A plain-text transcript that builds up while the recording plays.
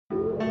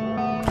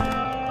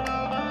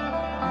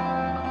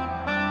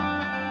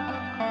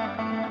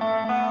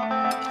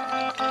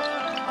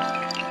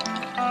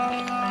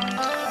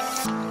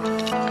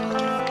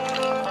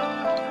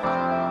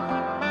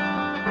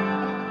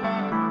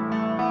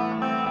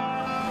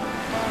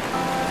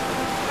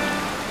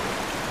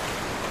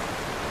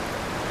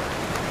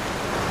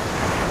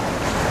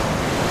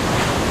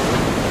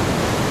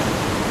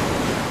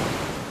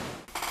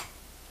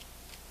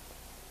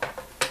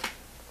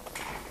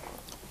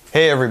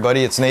Hey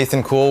everybody, it's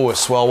Nathan Cool with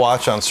Swell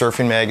Watch on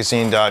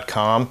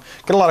surfingmagazine.com.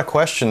 Get a lot of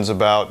questions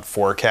about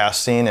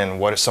forecasting and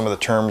what do some of the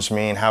terms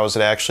mean, how is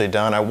it actually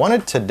done. I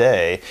wanted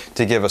today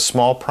to give a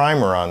small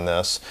primer on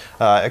this.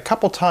 A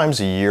couple times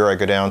a year I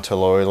go down to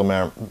Loyola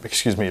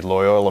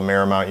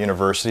Marymount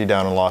University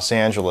down in Los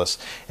Angeles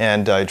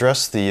and I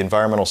address the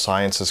environmental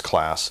sciences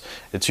class.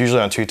 It's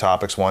usually on two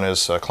topics. One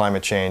is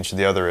climate change,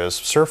 the other is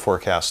surf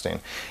forecasting.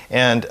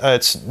 And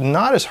it's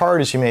not as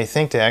hard as you may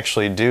think to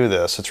actually do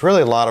this. It's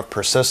really a lot of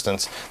persistence.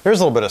 There's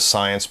a little bit of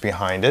science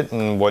behind it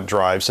and what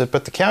drives it,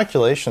 but the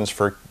calculations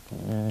for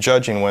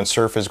judging when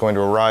surf is going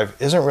to arrive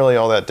isn't really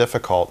all that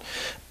difficult.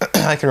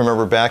 I can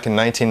remember back in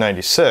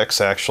 1996,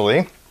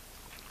 actually,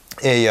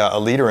 a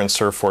leader in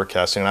surf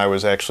forecasting, and I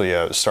was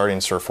actually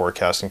starting surf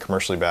forecasting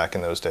commercially back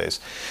in those days,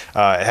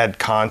 had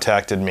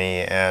contacted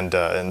me and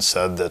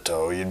said that,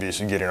 oh, you'd be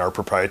getting our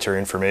proprietary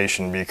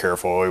information, be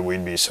careful,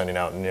 we'd be sending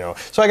out,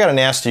 So I got a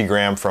nasty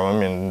gram from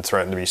him and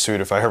threatened to be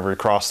sued if I ever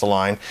crossed the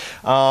line.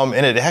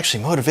 And it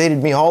actually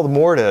motivated me all the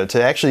more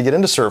to actually get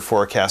into surf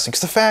forecasting,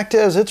 because the fact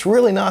is, it's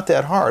really not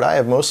that hard. I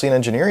have mostly an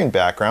engineering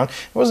background.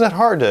 It wasn't that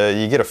hard.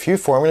 You get a few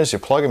formulas, you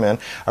plug them in.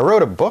 I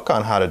wrote a book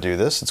on how to do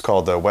this. It's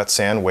called the Wet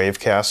Sand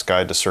Wavecast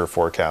Guide to Surf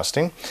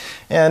Forecasting,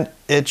 and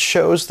it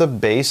shows the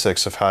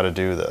basics of how to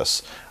do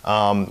this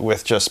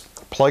with just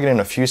plugging in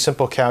a few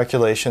simple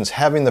calculations,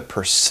 having the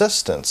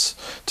persistence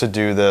to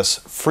do this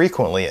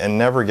frequently and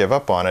never give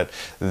up on it.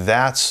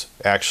 That's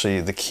actually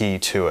the key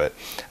to it.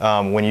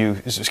 When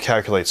you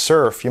calculate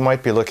surf, you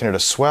might be looking at a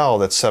swell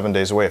that's 7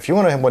 days away. If you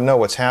want to know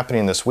what's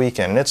happening this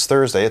weekend and it's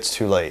Thursday, it's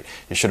too late.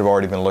 You should have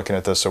already been looking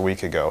at this a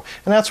week ago.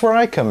 And that's where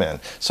I come in.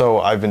 So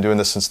I've been doing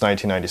this since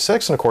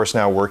 1996, and of course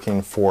now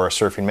working for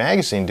Surfing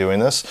Magazine doing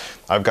this,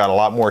 I've got a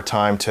lot more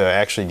time to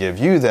actually give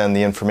you then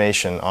the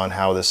information on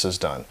how this is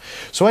done.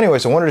 So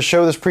anyways, I wanted to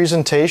show this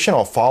presentation.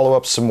 I'll follow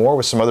up some more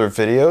with some other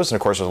videos, and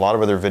of course there's a lot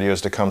of other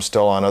videos to come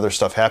still on other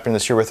stuff happening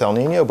this year with El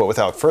Nino, but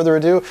without further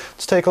ado,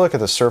 let's take a look at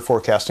the surf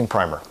forecasting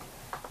primer.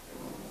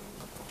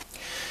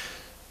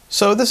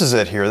 So this is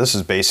it here. This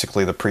is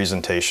basically the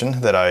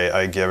presentation that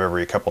I give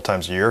every couple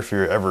times a year. If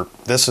you're ever,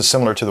 this is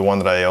similar to the one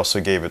that I also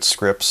gave at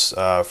Scripps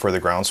for the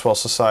Groundswell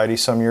Society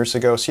some years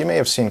ago, so you may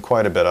have seen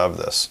quite a bit of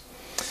this.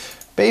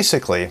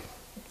 Basically,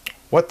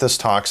 what this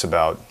talks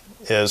about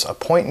is a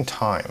point in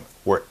time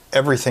where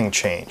everything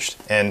changed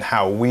and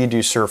how we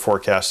do surf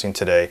forecasting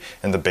today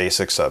and the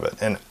basics of it.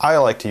 And I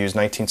like to use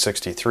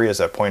 1963 as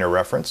that point of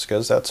reference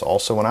because that's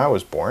also when I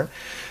was born.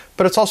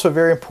 But it's also a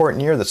very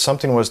important year that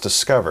something was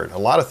discovered. A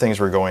lot of things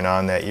were going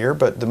on that year,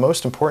 but the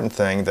most important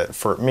thing that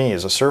for me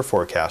as a surf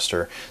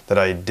forecaster that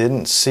I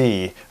didn't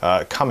see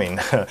coming,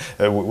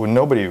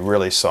 nobody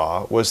really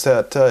saw, was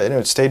that, and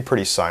it stayed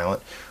pretty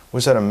silent,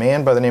 was that a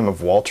man by the name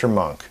of Walter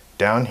Munk,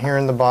 down here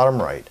in the bottom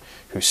right,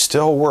 who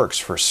still works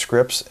for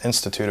Scripps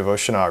Institute of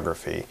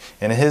Oceanography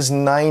in his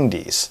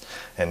 90s,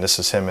 and this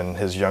is him in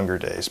his younger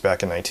days,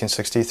 back in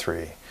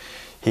 1963,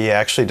 he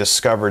actually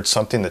discovered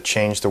something that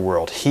changed the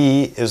world.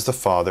 He is the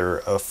father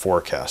of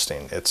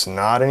forecasting. It's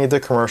not any of the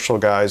commercial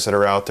guys that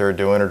are out there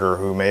doing it or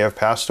who may have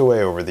passed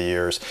away over the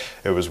years.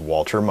 It was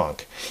Walter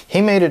Munk.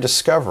 He made a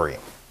discovery.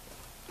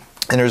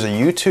 And there's a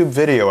YouTube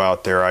video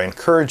out there. I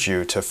encourage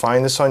you to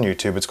find this on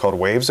YouTube. It's called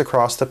Waves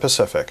Across the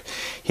Pacific.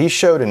 He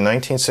showed in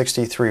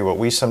 1963 what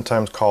we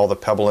sometimes call the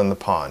pebble in the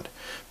pond.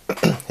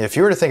 If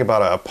you were to think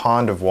about a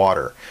pond of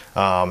water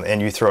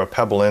and you throw a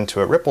pebble into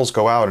it, ripples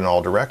go out in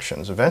all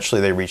directions. Eventually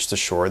they reach the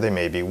shore, they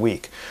may be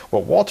weak.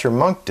 What Walter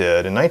Munk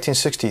did in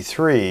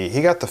 1963,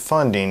 he got the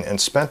funding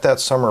and spent that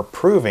summer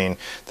proving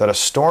that a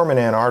storm in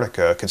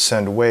Antarctica could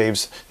send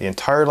waves the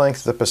entire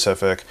length of the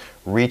Pacific,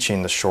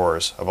 reaching the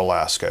shores of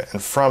Alaska.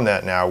 And from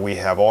that now we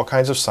have all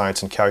kinds of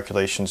science and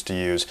calculations to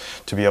use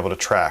to be able to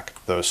track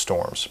those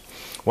storms.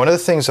 One of the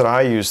things that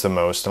I use the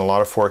most, and a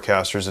lot of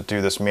forecasters that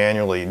do this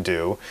manually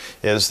do,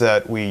 is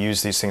that we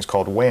use these things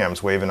called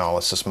WAMs, wave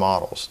analysis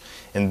models.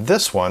 In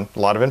this one, a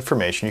lot of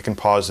information. You can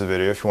pause the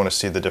video if you want to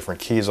see the different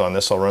keys on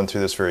this. I'll run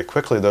through this very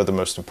quickly, though the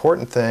most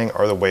important thing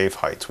are the wave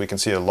heights. We can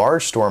see a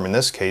large storm, in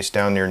this case,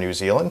 down near New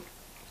Zealand.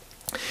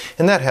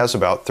 And that has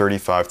about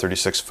 35,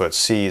 36 foot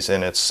seas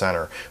in its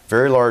center.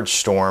 Very large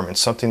storm, and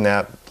something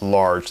that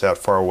large, that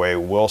far away,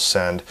 will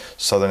send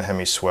southern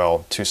hemi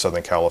swell to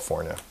Southern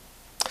California.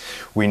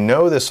 We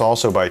know this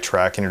also by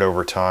tracking it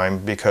over time,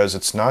 because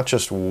it's not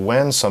just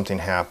when something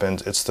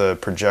happens, it's the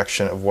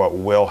projection of what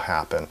will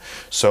happen.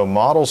 So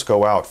models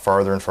go out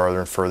farther and farther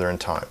and further in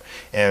time.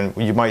 And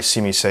you might see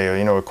me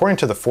say, according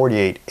to the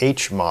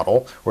 48H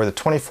model or the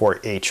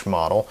 24H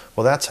model,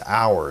 well, that's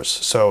hours.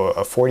 So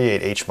a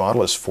 48H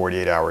model is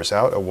 48 hours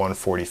out, a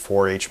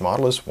 144H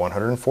model is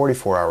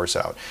 144 hours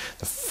out.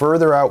 The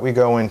further out we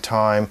go in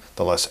time,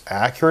 the less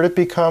accurate it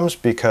becomes,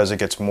 because it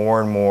gets more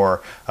and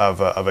more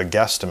of a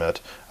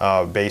guesstimate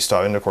based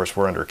on, and of course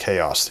we're under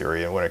chaos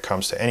theory, and when it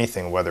comes to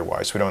anything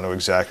weather-wise, we don't know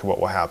exactly what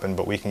will happen,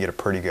 but we can get a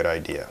pretty good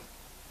idea.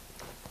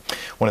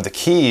 One of the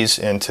keys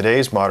in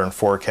today's modern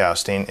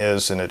forecasting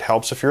is, and it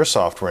helps if you're a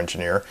software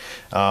engineer,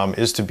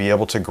 is to be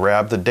able to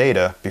grab the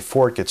data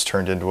before it gets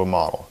turned into a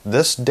model.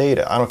 This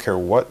data, I don't care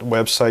what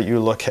website you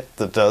look at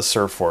that does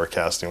surf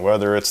forecasting,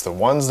 whether it's the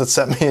ones that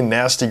sent me a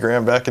nasty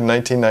gram back in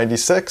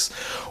 1996,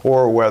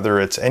 or whether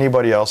it's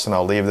anybody else, and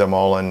I'll leave them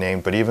all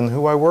unnamed, but even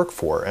who I work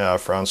for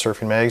on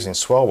Surfing Magazine,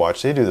 Swell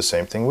Watch, they do the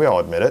same thing, we all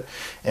admit it.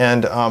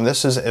 And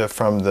this is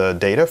from the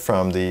data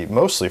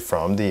mostly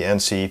from the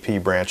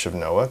NCEP branch of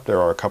NOAA. There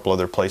are a couple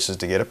other places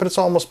to get it, but it's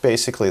almost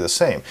basically the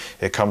same.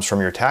 It comes from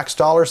your tax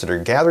dollars that are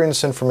gathering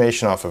this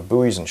information off of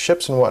buoys and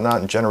ships and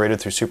whatnot and generated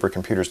through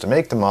supercomputers to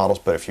make the models.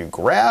 But if you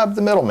grab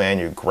the middleman,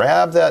 you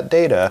grab that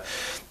data,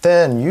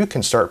 then you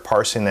can start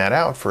parsing that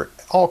out for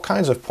all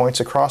kinds of points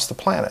across the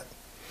planet.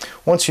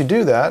 Once you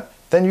do that,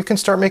 then you can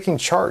start making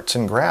charts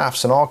and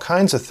graphs and all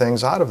kinds of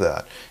things out of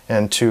that,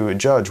 and to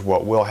judge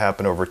what will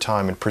happen over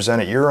time and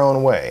present it your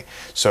own way.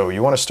 So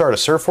you want to start a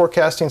surf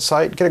forecasting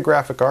site, get a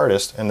graphic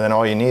artist, and then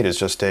all you need is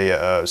just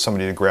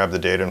somebody to grab the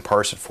data and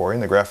parse it for you,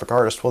 and the graphic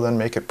artist will then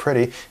make it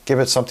pretty, give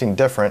it something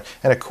different,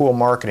 and a cool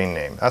marketing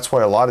name. That's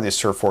why a lot of these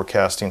surf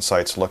forecasting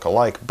sites look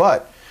alike,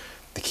 but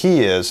the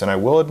key is, and I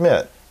will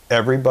admit,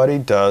 everybody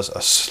does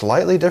a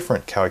slightly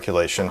different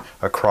calculation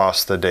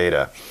across the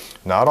data.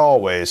 Not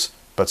always,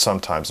 but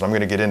sometimes, and I'm going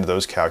to get into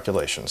those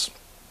calculations.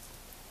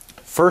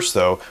 First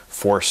though,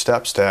 4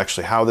 steps to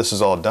actually how this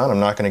is all done. I'm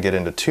not going to get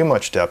into too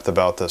much depth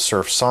about the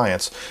surf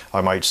science.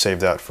 I might save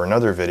that for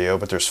another video,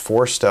 but there's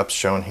 4 steps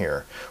shown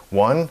here.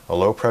 1, a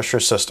low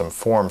pressure system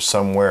forms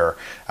somewhere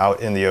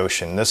out in the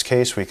ocean. In this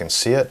case, we can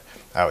see it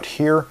out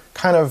here,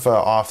 kind of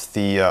off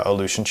the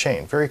Aleutian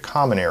chain. Very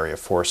common area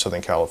for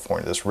Southern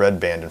California. This red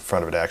band in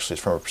front of it actually is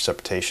from a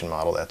precipitation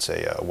model. That's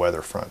a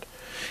weather front.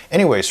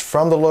 Anyways,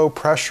 from the low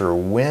pressure,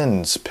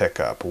 winds pick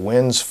up,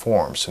 winds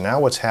form. So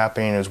now what's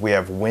happening is we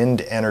have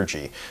wind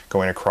energy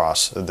going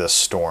across this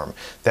storm.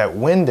 That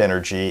wind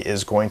energy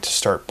is going to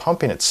start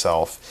pumping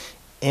itself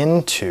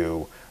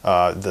into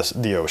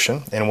the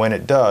ocean, and when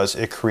it does,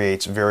 it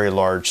creates very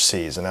large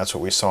seas, and that's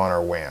what we saw in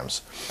our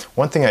WAMs.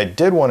 One thing I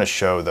did want to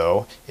show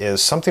though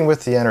is something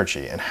with the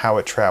energy and how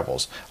it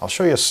travels. I'll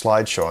show you a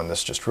slideshow on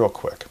this just real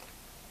quick.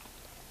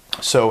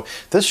 So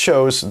this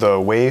shows the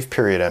wave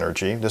period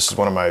energy. This is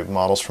one of my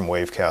models from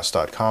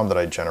wavecast.com that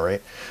I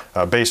generate,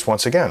 based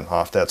once again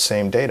off that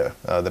same data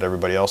that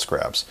everybody else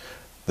grabs.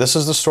 This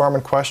is the storm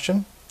in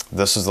question.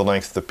 This is the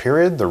length of the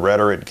period. The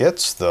redder it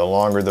gets, the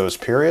longer those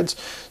periods.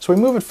 So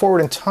we move it forward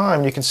in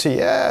time, you can see,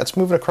 yeah, it's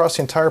moving across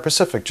the entire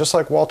Pacific, just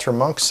like Walter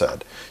Monk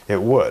said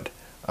it would.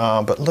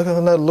 But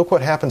look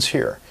what happens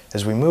here.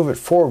 As we move it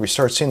forward, we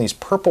start seeing these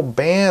purple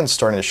bands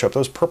starting to show up.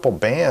 Those purple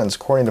bands,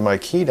 according to my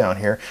key down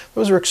here,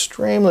 those are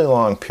extremely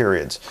long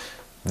periods.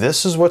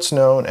 This is what's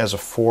known as a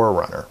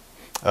forerunner.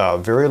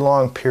 Very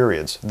long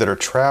periods that are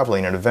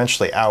traveling and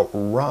eventually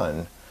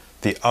outrun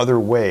the other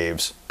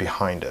waves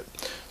behind it.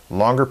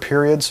 Longer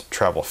periods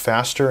travel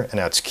faster, and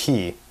that's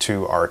key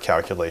to our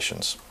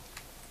calculations.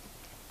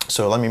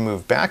 So let me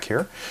move back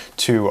here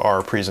to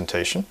our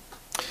presentation.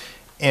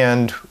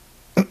 And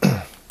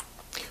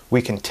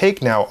we can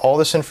take now all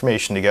this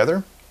information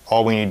together.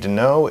 All we need to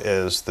know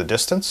is the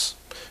distance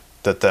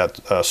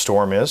that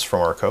storm is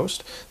from our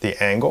coast,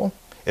 the angle,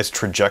 its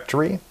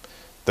trajectory,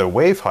 the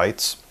wave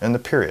heights, and the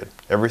period.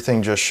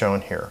 Everything just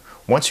shown here.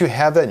 Once you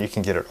have that, you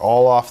can get it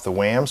all off the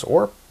WAMs,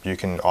 or you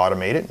can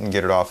automate it and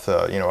get it off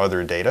the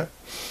other data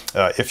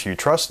if you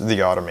trust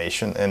the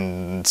automation,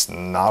 and it's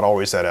not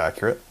always that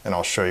accurate, and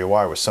I'll show you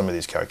why with some of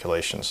these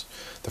calculations.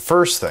 The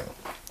first thing,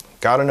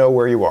 got to know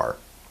where you are.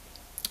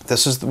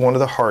 This is one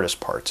of the hardest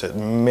parts. It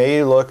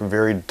may look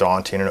very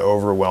daunting and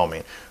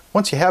overwhelming.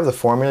 Once you have the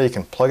formula, you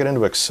can plug it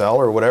into Excel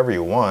or whatever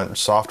you want,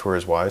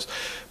 software-wise,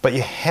 but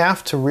you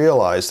have to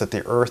realize that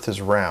the Earth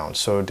is round.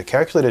 So to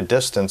calculate a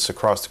distance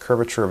across the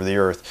curvature of the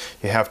Earth,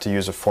 you have to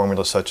use a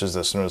formula such as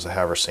this, known as the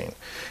Haversine.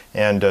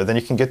 And then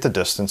you can get the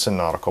distance in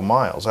nautical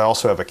miles. I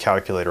also have a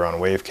calculator on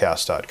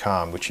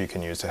wavecast.com, which you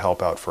can use to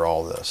help out for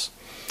all this.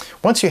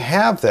 Once you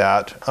have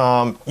that,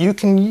 you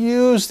can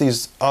use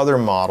these other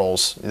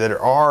models that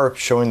are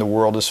showing the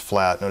world as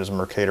flat, known as a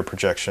Mercator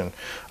projection,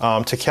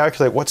 to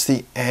calculate what's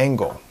the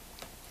angle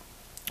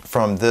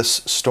from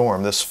this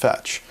storm, this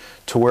fetch,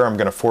 to where I'm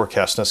going to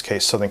forecast, in this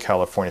case, Southern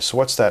California. So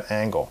what's that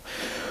angle?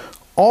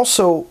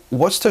 Also,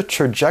 what's the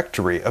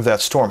trajectory of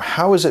that storm?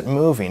 How is it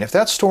moving? If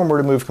that storm were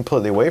to move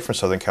completely away from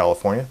Southern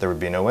California, there would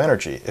be no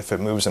energy. If it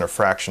moves in a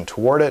fraction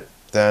toward it,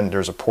 then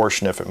there's a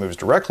portion. If it moves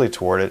directly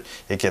toward it,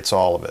 it gets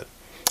all of it.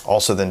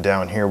 Also then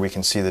down here we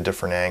can see the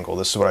different angle.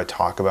 This is what I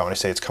talk about when I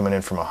say it's coming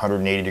in from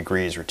 180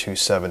 degrees or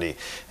 270.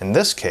 In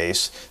this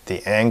case,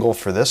 the angle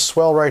for this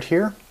swell right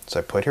here, as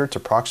I put here, it's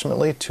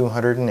approximately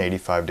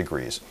 285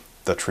 degrees.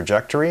 The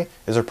trajectory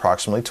is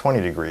approximately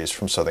 20 degrees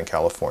from Southern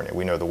California.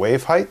 We know the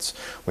wave heights,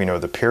 we know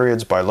the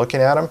periods by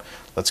looking at them.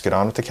 Let's get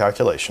on with the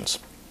calculations.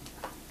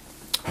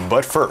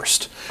 But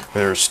first,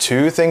 there's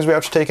 2 things we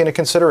have to take into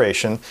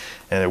consideration,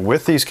 and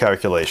with these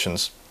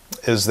calculations,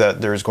 is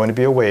that there's going to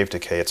be a wave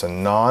decay. It's a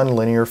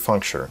non-linear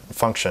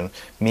function,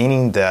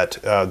 meaning that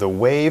the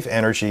wave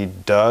energy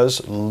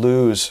does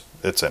lose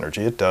its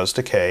energy. It does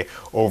decay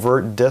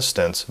over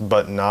distance,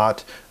 but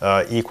not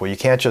equal. You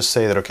can't just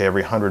say that, okay,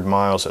 every 100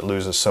 miles it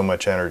loses so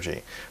much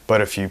energy.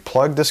 But if you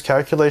plug this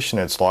calculation,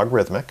 it's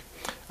logarithmic,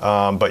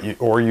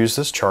 or use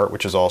this chart,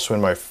 which is also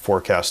in my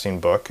forecasting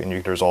book,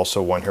 and there's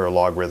also one here, a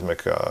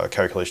logarithmic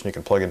calculation you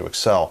can plug into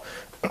Excel.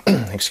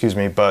 Excuse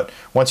me, but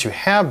once you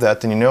have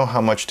that, then you know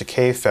how much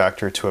decay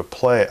factor to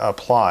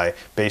apply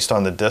based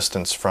on the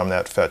distance from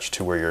that fetch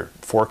to where you're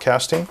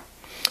forecasting.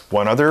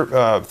 One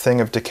other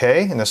thing of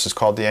decay, and this is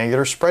called the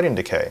angular spreading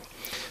decay.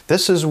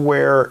 This is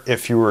where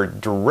if you were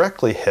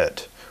directly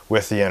hit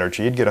with the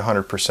energy, you'd get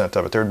 100%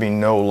 of it. There would be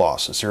no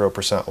loss,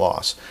 0%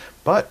 loss.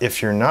 But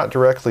if you're not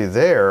directly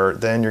there,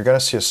 then you're going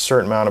to see a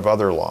certain amount of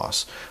other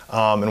loss.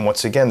 And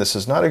once again, this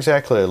is not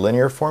exactly a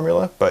linear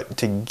formula, but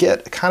to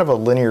get kind of a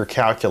linear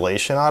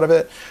calculation out of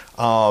it,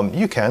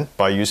 you can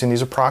by using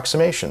these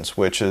approximations,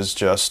 which is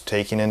just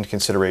taking into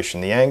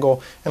consideration the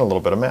angle and a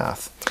little bit of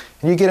math.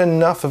 And you get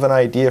enough of an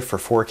idea for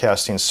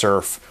forecasting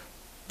surf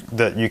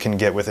that you can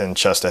get within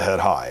chest to head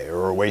high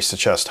or waist to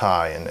chest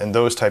high, and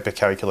those type of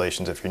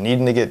calculations. If you're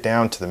needing to get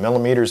down to the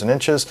millimeters and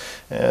inches,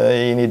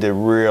 you need to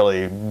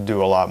really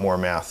do a lot more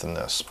math than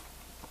this.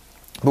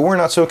 But we're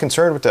not so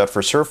concerned with that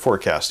for surf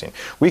forecasting.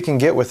 We can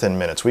get within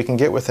minutes, we can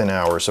get within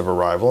hours of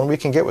arrival, and we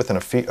can get within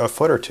a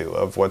foot or two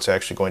of what's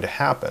actually going to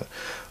happen.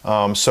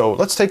 So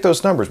let's take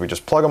those numbers. We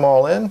just plug them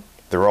all in.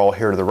 They're all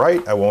here to the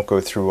right. I won't go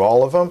through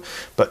all of them,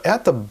 but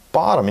at the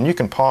bottom, and you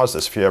can pause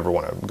this if you ever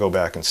want to go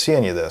back and see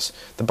any of this,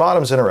 the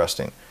bottom's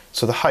interesting.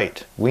 So the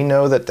height, we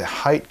know that the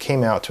height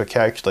came out to a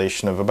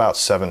calculation of about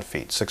 7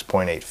 feet,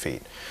 6.8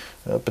 feet.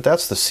 But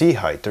that's the sea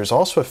height. There's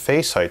also a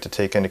face height to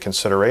take into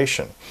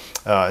consideration,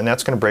 and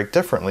that's going to break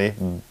differently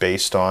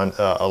based on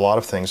a lot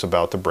of things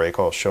about the break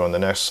I'll show in the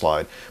next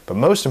slide. But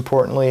most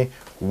importantly,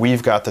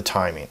 we've got the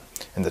timing.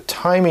 And the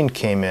timing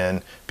came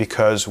in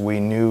because we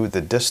knew the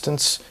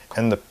distance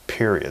and the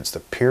periods. The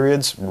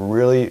periods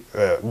really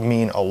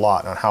mean a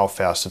lot on how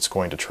fast it's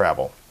going to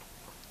travel.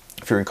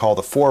 If you recall,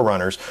 the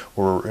forerunners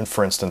were,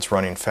 for instance,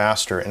 running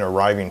faster and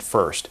arriving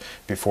first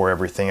before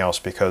everything else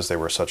because they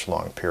were such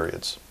long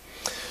periods.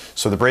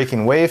 So the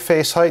breaking wave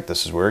face height,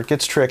 this is where it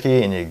gets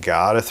tricky, and you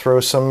gotta throw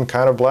some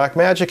kind of black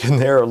magic in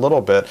there a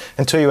little bit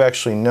until you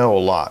actually know a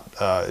lot.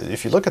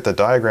 If you look at the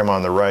diagram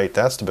on the right,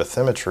 that's the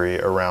bathymetry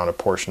around a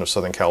portion of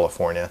Southern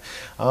California.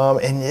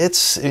 And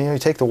it's, you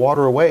take the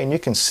water away and you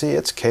can see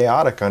it's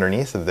chaotic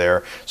underneath of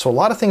there. So a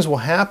lot of things will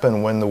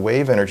happen when the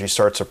wave energy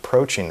starts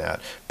approaching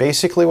that.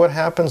 Basically what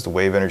happens, the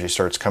wave energy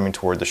starts coming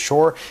toward the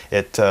shore.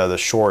 The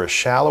shore is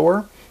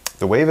shallower.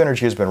 The wave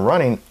energy has been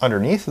running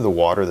underneath of the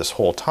water this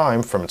whole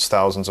time from its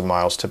thousands of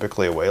miles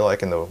typically away,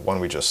 like in the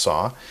one we just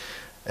saw.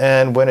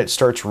 And when it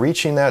starts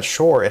reaching that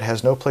shore, it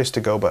has no place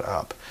to go but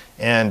up.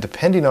 And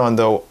depending on,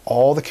 though,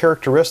 all the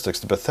characteristics,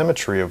 the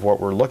bathymetry of what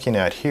we're looking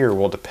at here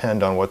will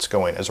depend on what's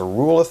going. As a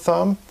rule of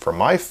thumb, for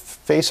my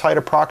face height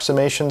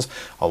approximations,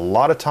 a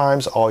lot of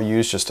times I'll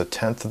use just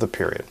 1/10 of the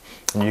period.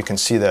 And you can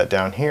see that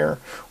down here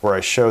where I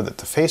show that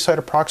the face height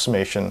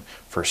approximation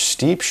for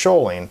steep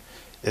shoaling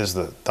is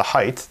the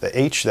height, the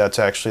h, that's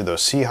actually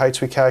those sea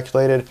heights we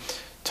calculated,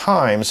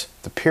 times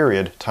the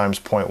period times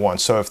 0.1.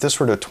 So if this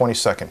were to a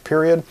 20-second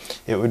period,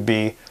 it would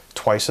be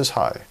twice as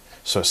high.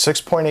 So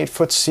 6.8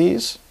 foot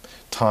seas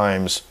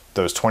times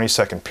those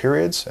 20-second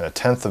periods, and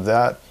 1/10 of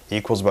that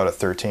equals about a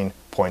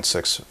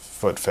 13.6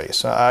 foot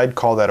face. I'd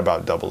call that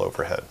about double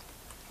overhead.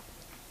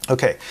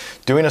 Okay,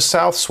 doing a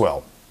south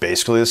swell.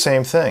 Basically the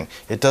same thing.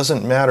 It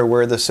doesn't matter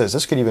where this is.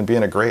 This could even be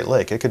in a Great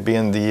Lake. It could be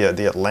in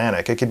the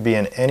Atlantic. It could be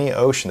in any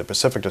ocean. The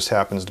Pacific just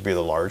happens to be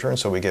the larger, and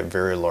so we get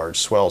very large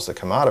swells that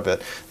come out of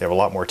it. They have a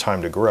lot more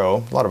time to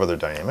grow, a lot of other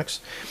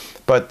dynamics.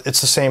 But it's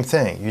the same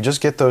thing. You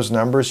just get those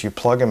numbers, you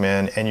plug them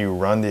in, and you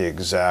run the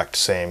exact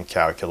same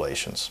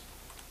calculations.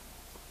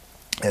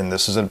 And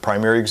this is a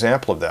primary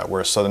example of that,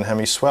 where a southern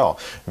hemi swell,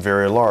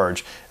 very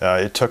large.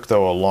 It took,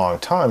 though, a long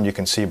time. You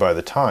can see by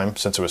the time,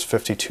 since it was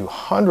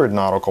 5,200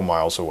 nautical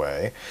miles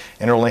away,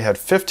 and it only had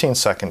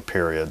 15-second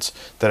periods,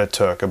 that it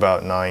took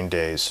about 9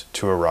 days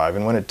to arrive.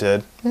 And when it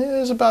did, it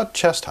was about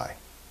chest high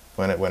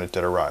when it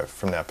did arrive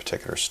from that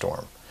particular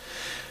storm.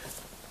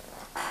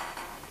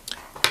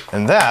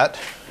 And that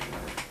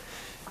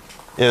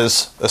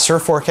is a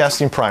surf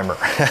forecasting primer.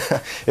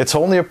 It's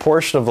only a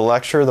portion of the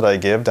lecture that I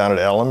give down at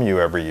LMU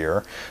every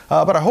year,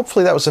 but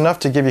hopefully that was enough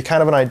to give you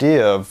kind of an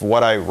idea of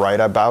what I write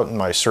about in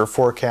my surf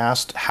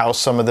forecast, how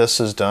some of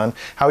this is done,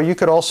 how you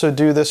could also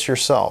do this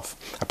yourself.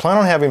 I plan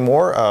on having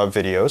more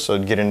videos, so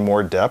get in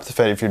more depth.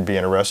 If you'd be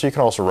interested, you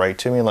can also write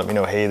to me and let me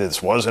know, hey,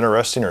 this was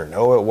interesting, or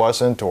no, it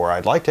wasn't, or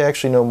I'd like to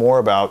actually know more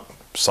about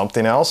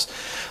something else.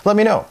 Let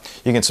me know.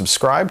 You can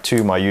subscribe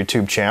to my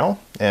YouTube channel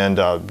and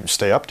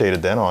stay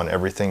updated then on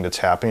everything that's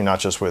happening, not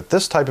just with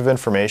this type of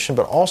information,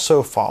 but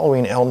also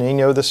following El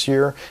Nino this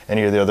year,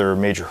 any of the other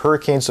major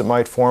hurricanes that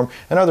might form,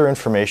 and other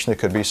information that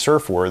could be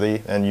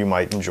surf-worthy and you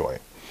might enjoy.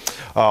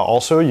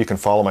 Also, you can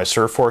follow my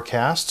surf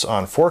forecasts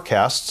on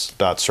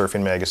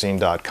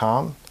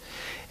forecasts.surfingmagazine.com,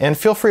 and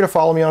feel free to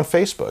follow me on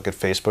Facebook at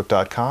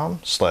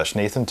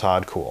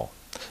facebook.com/NathanToddCool.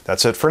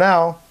 That's it for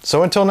now.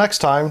 So until next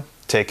time,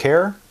 take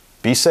care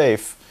Be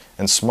safe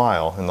and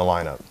smile in the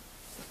lineup.